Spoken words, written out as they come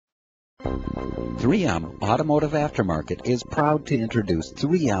3M Automotive Aftermarket is proud to introduce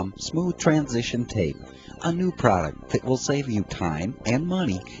 3M Smooth Transition Tape, a new product that will save you time and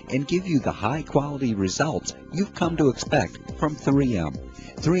money and give you the high-quality results you've come to expect from 3M.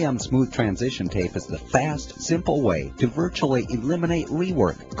 3M Smooth Transition Tape is the fast, simple way to virtually eliminate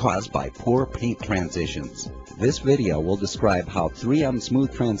rework caused by poor paint transitions. This video will describe how 3M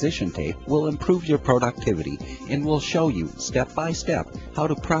Smooth Transition Tape will improve your productivity and will show you step by step how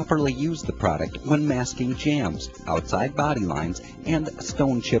to properly use the product when masking jams, outside body lines, and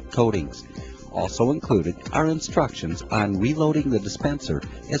stone chip coatings. Also included are instructions on reloading the dispenser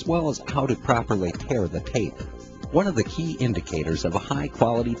as well as how to properly tear the tape. One of the key indicators of a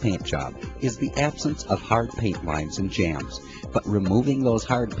high-quality paint job is the absence of hard paint lines and jams, but removing those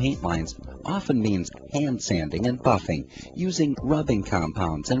hard paint lines often means hand sanding and buffing, using rubbing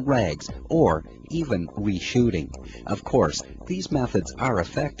compounds and rags, or even reshooting. Of course, these methods are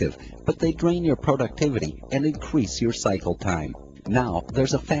effective, but they drain your productivity and increase your cycle time. Now,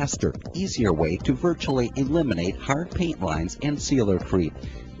 there's a faster, easier way to virtually eliminate hard paint lines and sealer creep.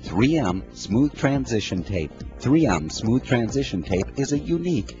 3M Smooth Transition Tape. 3M Smooth Transition Tape is a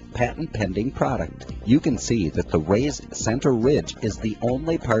unique, patent-pending product. You can see that the raised center ridge is the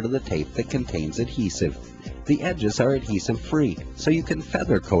only part of the tape that contains adhesive. The edges are adhesive-free, so you can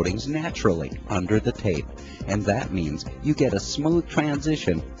feather coatings naturally under the tape. And that means you get a smooth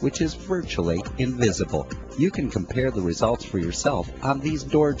transition which is virtually invisible. You can compare the results for yourself on these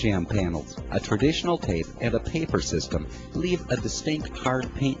door jamb panels. A traditional tape and a paper system leave a distinct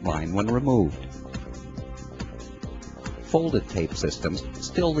hard paint line when removed. Folded tape systems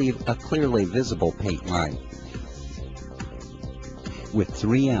still leave a clearly visible paint line. With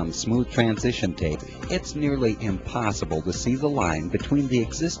 3M Smooth Transition Tape, it's nearly impossible to see the line between the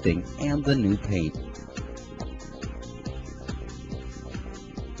existing and the new paint.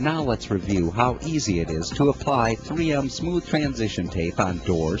 Now let's review how easy it is to apply 3M Smooth Transition Tape on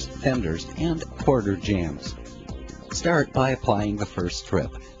doors, fenders, and quarter jams. Start by applying the first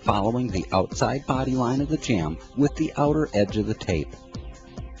strip, following the outside body line of the jam with the outer edge of the tape.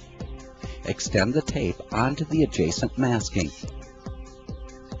 Extend the tape onto the adjacent masking.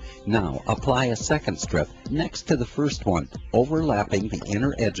 Now apply a second strip next to the first one, overlapping the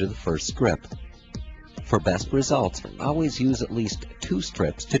inner edge of the first strip. For best results, always use at least 2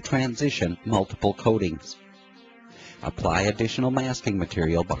 strips to transition multiple coatings. Apply additional masking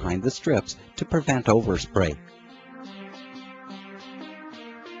material behind the strips to prevent overspray.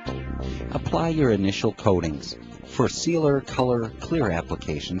 Apply your initial coatings. For sealer, color, clear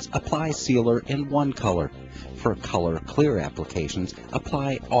applications, apply sealer in one color. For color, clear applications,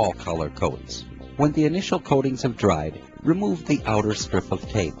 apply all color coats. When the initial coatings have dried, remove the outer strip of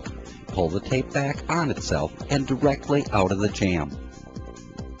tape. Pull the tape back on itself and directly out of the jam.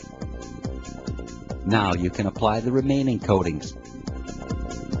 Now you can apply the remaining coatings.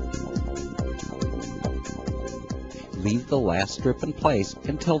 Leave the last strip in place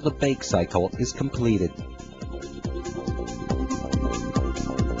until the bake cycle is completed.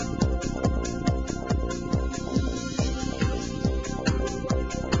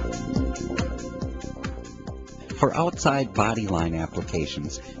 For outside body line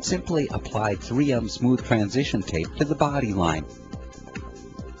applications, simply apply 3M Smooth Transition Tape to the body line.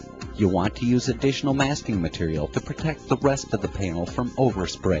 You'll want to use additional masking material to protect the rest of the panel from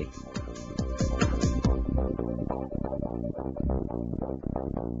overspray.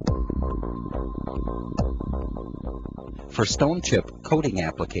 For stone chip coating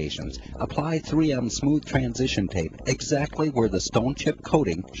applications, apply 3M Smooth Transition Tape exactly where the stone chip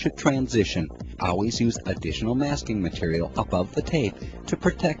coating should transition. Always use additional masking material above the tape to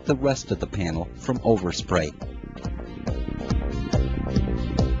protect the rest of the panel from overspray.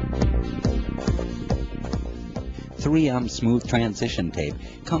 .3M Smooth Transition Tape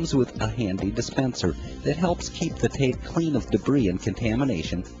comes with a handy dispenser that helps keep the tape clean of debris and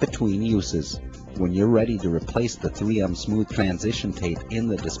contamination between uses. When you're ready to replace the 3M Smooth Transition Tape in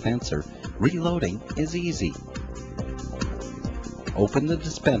the dispenser, reloading is easy. Open the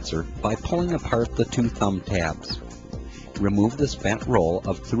dispenser by pulling apart the 2 thumb tabs. Remove the spent roll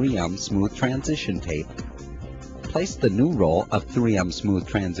of 3M Smooth Transition Tape. Place the new roll of 3M Smooth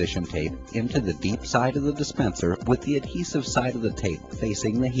Transition Tape into the deep side of the dispenser with the adhesive side of the tape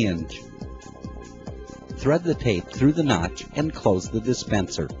facing the hinge. Thread the tape through the notch and close the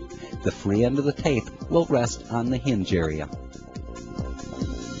dispenser. The free end of the tape will rest on the hinge area.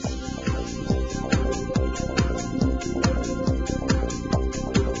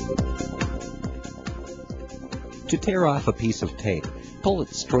 To tear off a piece of tape, pull it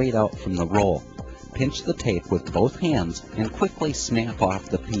straight out from the roll. Pinch the tape with both hands and quickly snap off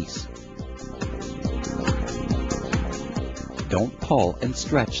the piece. don't pull and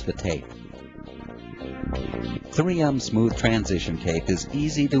stretch the tape. 3M Smooth Transition Tape is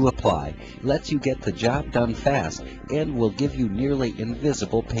easy to apply, lets you get the job done fast, and will give you nearly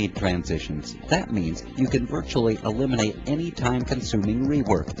invisible paint transitions. That means you can virtually eliminate any time-consuming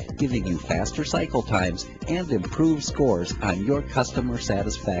rework, giving you faster cycle times and improved scores on your customer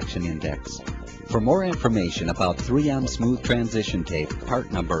satisfaction index. For more information about 3M Smooth Transition Tape,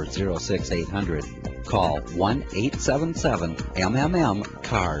 part number 06800, call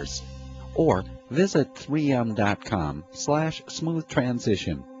 1-877-MMM-CARS or visit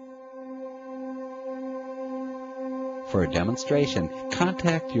 3m.com/smooth-transition. For a demonstration,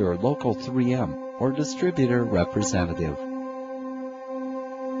 contact your local 3M or distributor representative.